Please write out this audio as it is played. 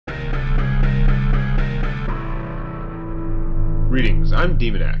Greetings, I'm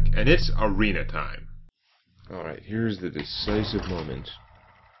Demonac, and it's arena time. Alright, here's the decisive moment.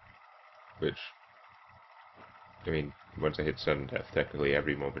 Which, I mean, once I hit sudden death, technically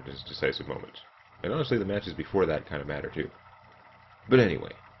every moment is a decisive moment. And honestly, the matches before that kind of matter too. But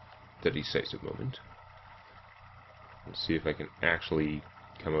anyway, the decisive moment. Let's see if I can actually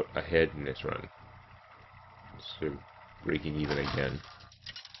come out ahead in this run. Instead of breaking even again.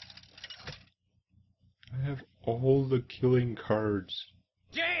 I have all the killing cards.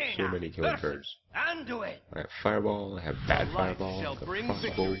 So many killing cards. Undo it. I have Fireball, I have Bad Fireball, I have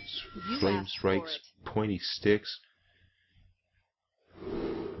Frostbolts, Flame Strikes, Pointy Sticks.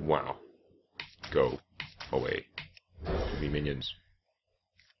 Wow. Go away. Give me minions.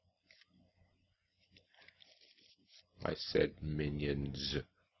 I said minions.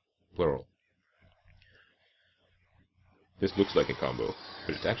 Plural. This looks like a combo,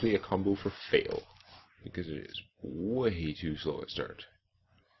 but it's actually a combo for fail. Because it is way too slow at start.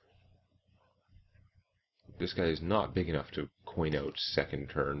 This guy is not big enough to coin out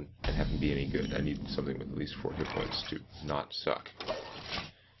second turn and have him be any good. I need something with at least 4 hit points to not suck.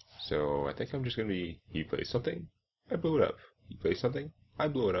 So I think I'm just going to be... He plays something, I blow it up. He plays something, I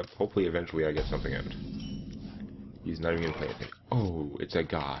blow it up. Hopefully eventually I get something out. He's not even going to play anything. Oh, it's a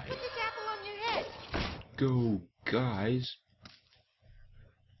guy. It's a apple on your head. Go, guys.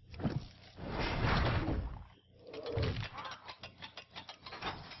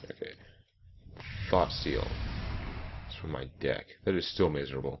 Okay. Thought Steal. It's from my deck. That is still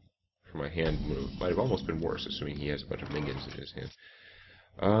miserable. For my hand move. Might have almost been worse, assuming he has a bunch of minions in his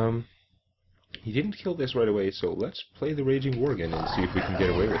hand. He didn't kill this right away, so let's play the Raging Worgen and see if we can get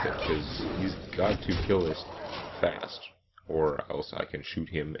away with it, because he's got to kill this fast. Or else I can shoot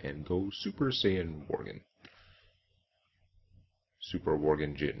him and go Super Saiyan Worgen. Super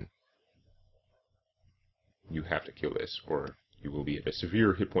Worgen Jin. You have to kill this, or you will be at a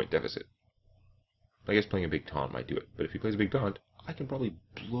severe hit point deficit. I guess playing a big taunt might do it, but if he plays a big taunt, I can probably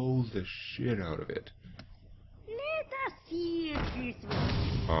blow the shit out of it. Let us see if this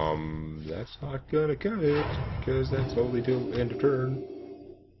That's not gonna cut it, because that's only till end of turn.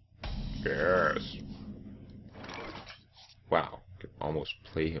 Yes. Wow, I could almost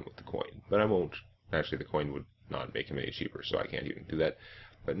play him with the coin, but I won't. Actually, the coin would not make him any cheaper, so I can't even do that.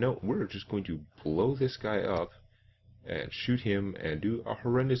 But no, we're just going to blow this guy up and shoot him and do a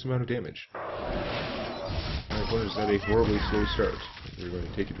horrendous amount of damage. My opponent is at a horribly slow start. We're going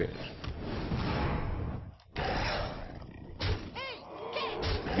to take advantage.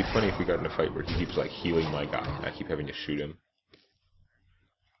 It'd be funny if we got in a fight where he keeps like healing my guy and I keep having to shoot him.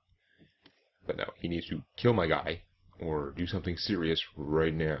 But no, he needs to kill my guy or do something serious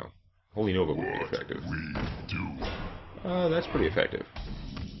right now. Holy Nova would be effective. That's pretty effective.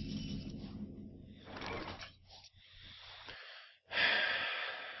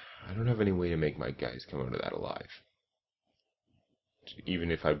 I don't have any way to make my guys come out of that alive.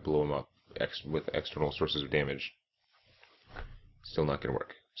 Even if I blow them up with external sources of damage, still not going to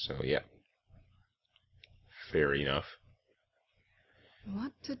work. So yeah, fair enough.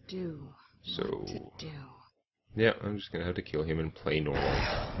 What to do? So what to do? Yeah, I'm just going to have to kill him and play normal.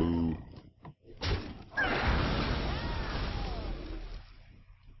 Boo.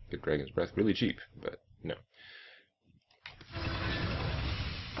 Get Dragon's Breath really cheap, but no.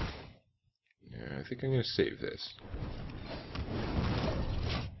 Yeah, I think I'm going to save this.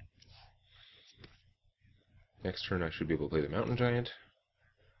 Next turn I should be able to play the Mountain Giant.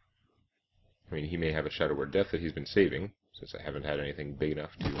 I mean, he may have a Shadow Word Death that he's been saving, since I haven't had anything big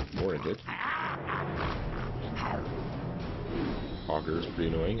enough to warrant it. Augur is pretty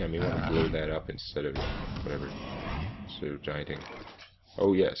annoying. I may want to blow that up instead of whatever. Instead of gianting.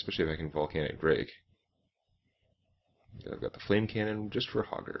 Oh yeah, especially if I can Volcanic Drake. I've got the Flame Cannon just for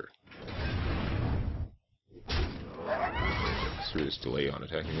Augur. Serious delay on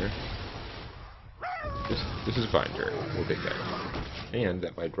attacking there. This is a fine turn. We'll take that. And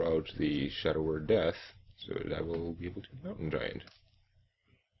that might draw out the Shadow Word Death, so that I will be able to Mountain Giant.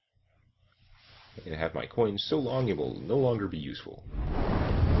 I'm going to have my coins so long it will no longer be useful.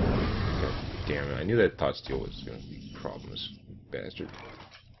 God damn it, I knew that Thought Steal was going to be problems. Bastard.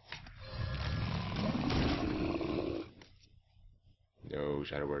 No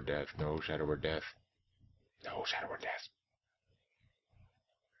Shadow Word Death, no Shadow Word Death. No Shadow Word Death.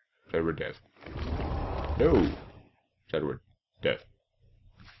 Shadow Word Death. No! Shadow Word Death.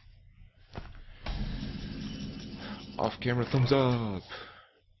 Off-camera thumbs up!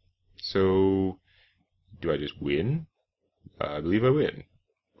 So, do I just win? I believe I win.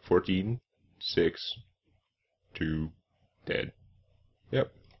 14, 6, 2, dead.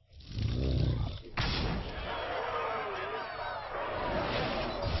 Yep.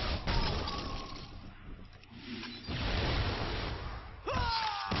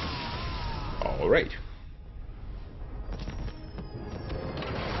 Alright.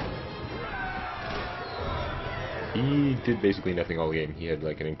 He did basically nothing all game. He had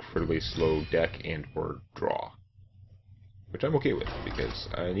like an incredibly slow deck and or draw. Which I'm okay with, because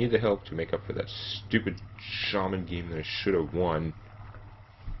I need the help to make up for that stupid shaman game that I should have won.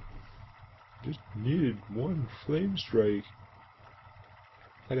 Just needed one flame strike.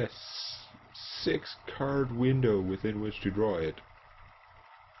 Had a 6-card window within which to draw it.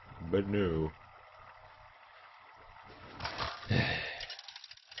 But no.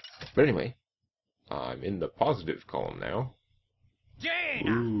 But anyway, I'm in the positive column now.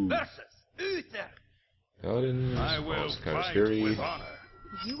 Jaina versus Uther. Paladins, that's kind of scary.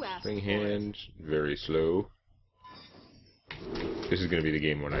 You asked Spring for hand, very slow. This is going to be the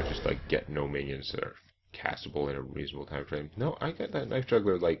game when I just like get no minions that are castable in a reasonable time frame. No, I got that knife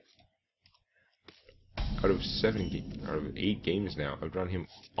juggler like out of 8 games now. I've drawn him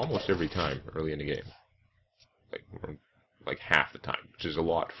almost every time early in the game, like half the time, which is a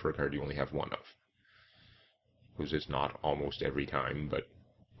lot for a card you only have one of. Because it's not almost every time, but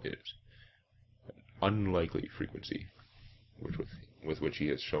it's an unlikely frequency with which he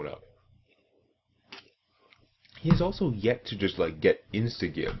has shown up. He has also yet to just like get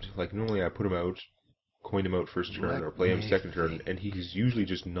insta-gibbed. Like normally I put him out, coin him out first turn, or play him second turn, and he's usually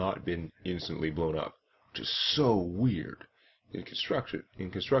just not been instantly blown up. Which is so weird. In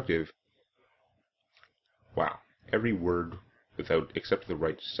constructive, wow, every word except the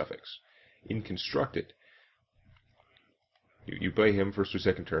right suffix. In constructed, you play him first or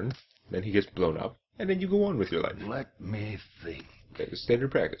second turn, then he gets blown up, and then you go on with your life. Let me think. That is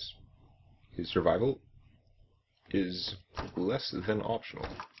standard practice. His survival is less than optional.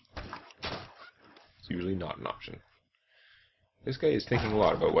 It's usually not an option. This guy is thinking a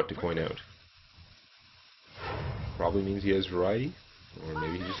lot about what to coin out. Probably means he has variety, or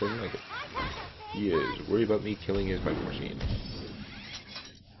maybe he just doesn't like it. He is worried about me killing his micro machine.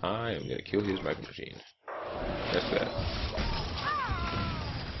 I am gonna kill his micro machine. That's that.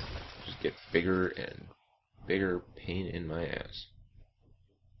 Just get bigger and bigger pain in my ass.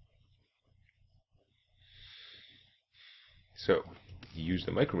 So, he used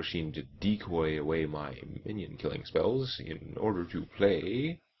the micro machine to decoy away my minion killing spells in order to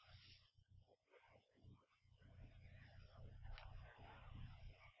play.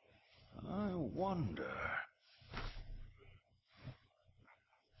 I wonder.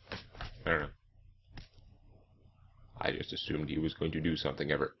 I don't know. I just assumed he was going to do something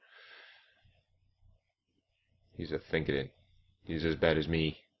ever. He's a thinking. He's as bad as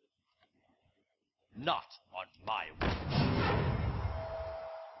me. Not on my watch.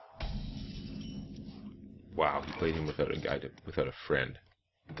 Wow, he played him without a guide, without a friend.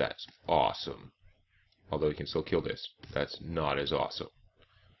 That's awesome. Although he can still kill this. That's not as awesome.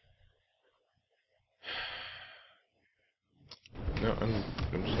 No, I'm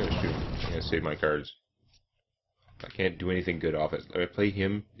just gonna shoot. I'm gonna save my cards. I can't do anything good off it. If I play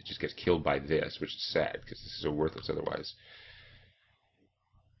him, it just gets killed by this, which is sad, because this is so worthless otherwise.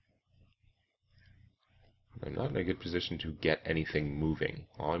 I'm not in a good position to get anything moving.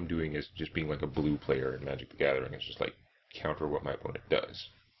 All I'm doing is just being like a blue player in Magic the Gathering. It's just like counter what my opponent does.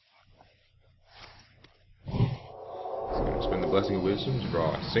 So I'm going to spend the Blessing of Wisdom to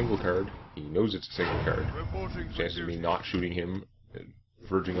draw a single card. He knows it's a single card. Chances of me not shooting him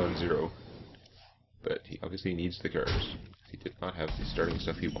verging on 0. But he obviously needs the cards. He did not have the starting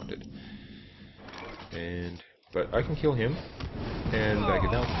stuff he wanted. But I can kill him, and I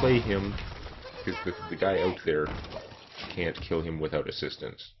can now play him, because the guy out there can't kill him without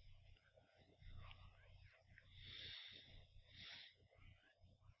assistance.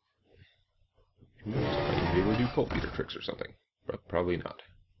 Who knows? I might be able to do cult leader tricks or something, but probably not.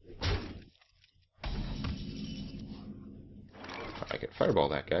 I can fireball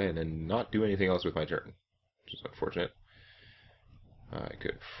that guy and then not do anything else with my turn, which is unfortunate. I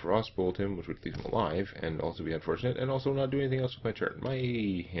could frostbolt him, which would leave him alive, and also be unfortunate, and also not do anything else with my turn. My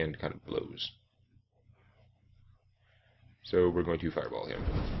hand kind of blows. So we're going to fireball him.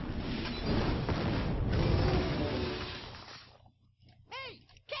 Hey,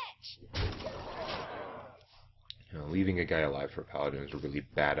 catch! Now, leaving a guy alive for a paladin is a really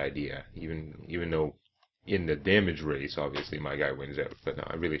bad idea, even though in the damage race, obviously, my guy wins out. But no,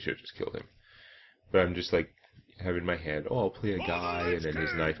 I really should have just killed him. But I'm just like, have in my head, oh, I'll play a guy, and then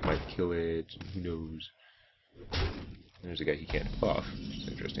his knife might kill it, and who knows. There's a guy he can't buff, which is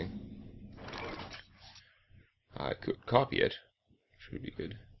interesting. I could copy it, which would be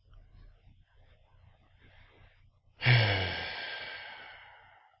good. I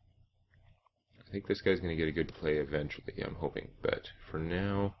think this guy's going to get a good play eventually, I'm hoping. But for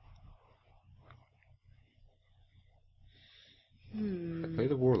now, play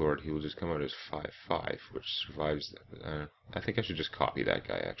the Warlord, he will just come out as 5/5, which survives. I think I should just copy that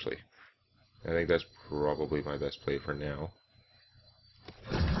guy, actually. I think that's probably my best play for now.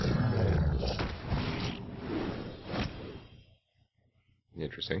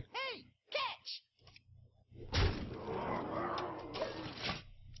 Interesting. Hey, catch!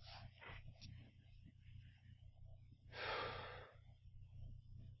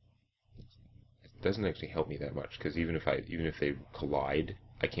 It doesn't actually help me that much, because even if they collide,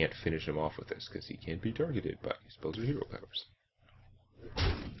 I can't finish him off with this, because he can't be targeted by spells or hero powers.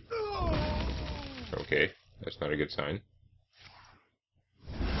 Okay, that's not a good sign.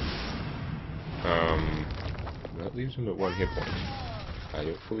 That leaves him at 1 hit point. I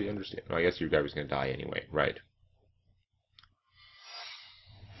don't fully understand. No, I guess your guy was going to die anyway, right?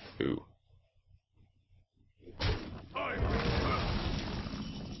 Ooh.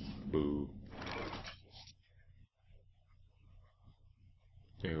 Boo.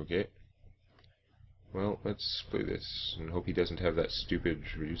 Okay. Well, let's play this, and hope he doesn't have that stupid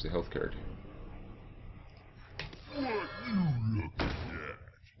reduce the health card.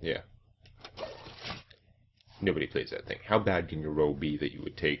 Yeah. Nobody plays that thing. How bad can your row be that you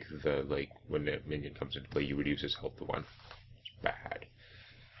would take the, like, when the minion comes into play, you reduce his health to 1? It's bad.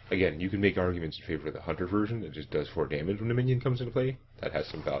 Again, you can make arguments in favor of the Hunter version that just does 4 damage when the minion comes into play. That has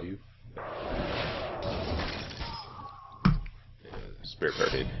some value. Spare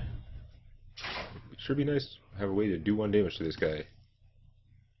carded. It sure be nice to have a way to do 1 damage to this guy.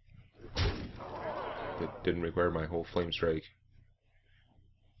 That didn't require my whole Flame Strike.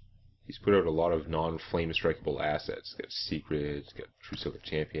 He's put out a lot of non-flame strikeable assets. He's got Secret, he's got True Silver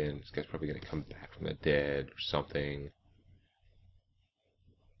Champion, this guy's probably going to come back from the dead or something.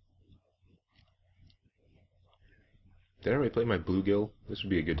 Did I already play my Bluegill? This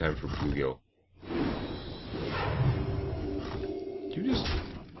would be a good time for Bluegill. You just...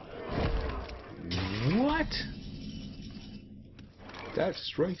 What? That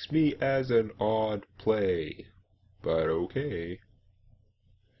strikes me as an odd play. But okay.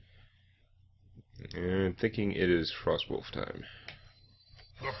 I'm thinking it is Frostwolf time.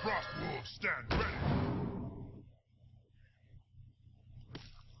 The Frostwolves stand ready.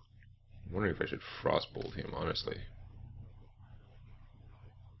 I'm wondering if I should Frostbolt him, honestly.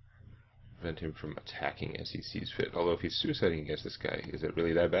 Prevent him from attacking as he sees fit. Although if he's suiciding against this guy, is it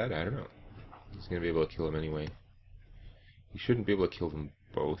really that bad? I don't know. He's going to be able to kill him anyway. He shouldn't be able to kill them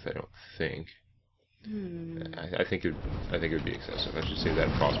both, I don't think. I think it would be excessive. I should say that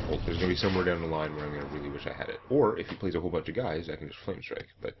Frostbolt. There's going to be somewhere down the line where I'm going to really wish I had it. Or, if he plays a whole bunch of guys, I can just Flame Strike.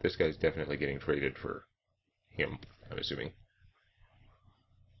 But this guy's definitely getting traded for him, I'm assuming.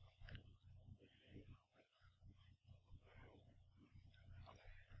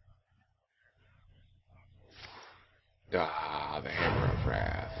 Ah, the Hammer of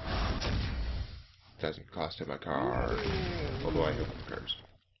Wrath. Doesn't cost him a card. Although I have cards.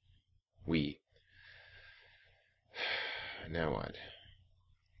 Now what?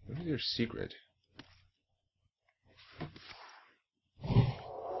 What is your secret?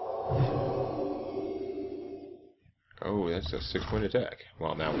 Oh, that's a 6-point attack.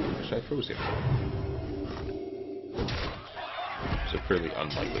 Well, now I wish I froze him. It's a fairly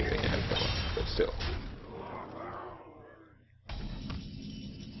unlikely thing to have come up, but still.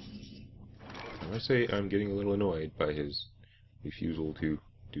 I must say I'm getting a little annoyed by his refusal to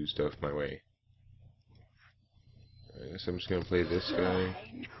do stuff my way. I guess I'm just going to play this guy,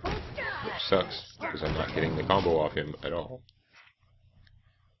 which sucks, because I'm not getting the combo off him at all.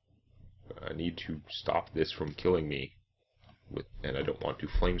 I need to stop this from killing me, and I don't want to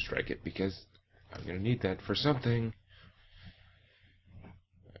Flame Strike it, because I'm going to need that for something. I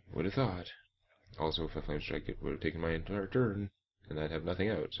would have thought. Also, if I Flame Strike it, would have taken my entire turn, and I'd have nothing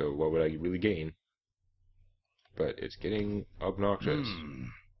out, so what would I really gain? But it's getting obnoxious.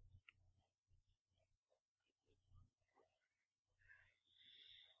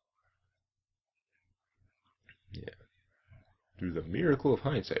 Yeah. Through the miracle of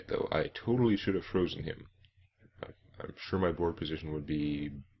hindsight, though, I totally should have frozen him. I'm sure my board position would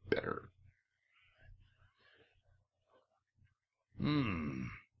be better.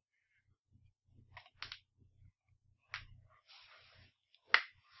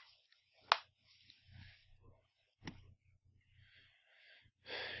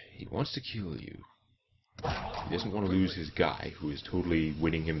 He wants to kill you. He doesn't want to lose his guy, who is totally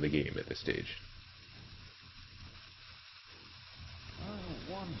winning him the game at this stage.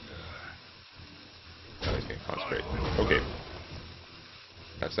 Now he's going to concentrate. Okay.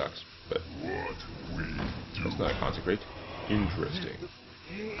 That sucks, but that's not a consecrate. Interesting.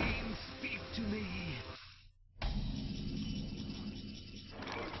 Speak to me.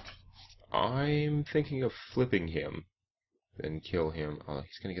 I'm thinking of flipping him, then kill him. Oh,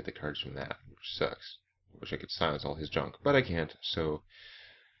 he's gonna get the cards from that, which sucks. Wish I could silence all his junk, but I can't, so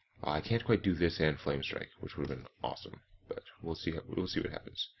I can't quite do this and Flame Strike, which would have been awesome. But we'll see what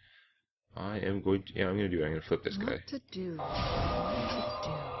happens. I am going to, I'm gonna flip this guy. What to do? What to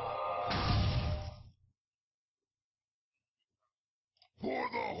do? For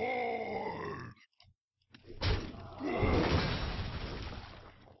the Horde!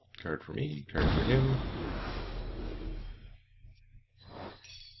 Card for me, card for him.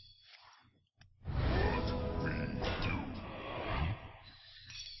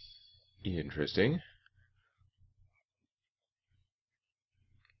 Interesting.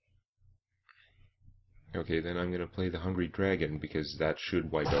 Okay, then I'm gonna play the Hungry Dragon, because that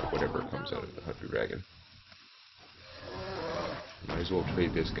should wipe out whatever comes out of the Hungry Dragon. Might as well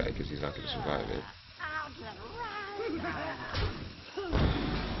trade this guy, because he's not gonna survive it.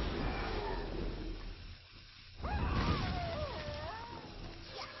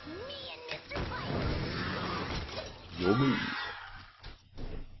 Your move.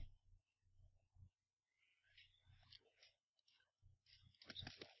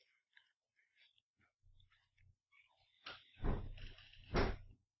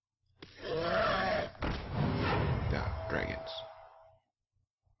 Dragons.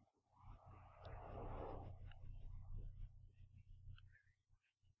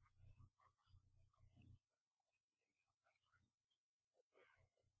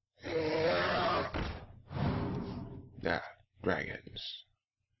 Dragons.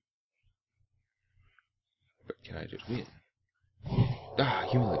 But can I just win?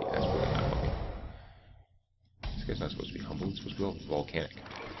 Humility, that's really not helping. This guy's not supposed to be humble, it's supposed to be volcanic.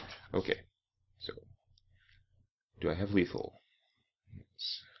 Okay, so do I have lethal?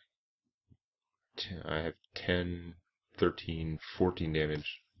 I have 10, 13, 14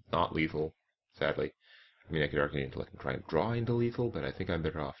 damage. Not lethal, sadly. I mean, I could Arcane Intellect and try and draw into lethal, but I think I'm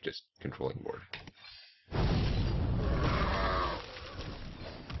better off just controlling board.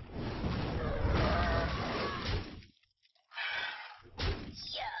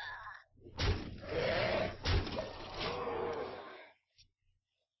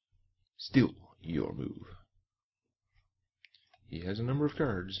 Still your move. He has a number of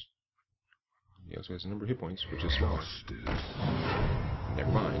cards. He also has a number of hit points, which is small.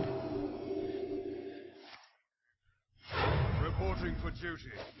 Never mind. Reporting for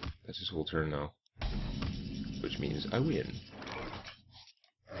duty. That's his whole turn now. Which means I win.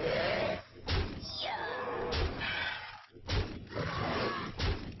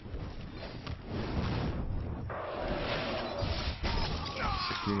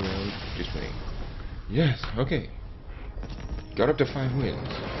 Just winning. Yes, okay. Got up to 5 wins.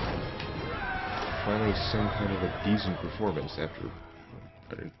 Finally some kind of a decent performance after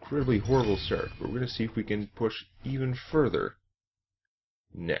an incredibly horrible start. But we're going to see if we can push even further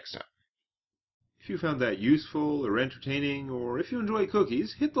next time. If you found that useful or entertaining, or if you enjoy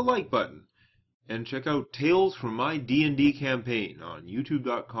cookies, hit the like button. And check out Tales from My D&D Campaign on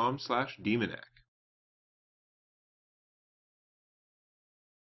youtube.com/Demonac.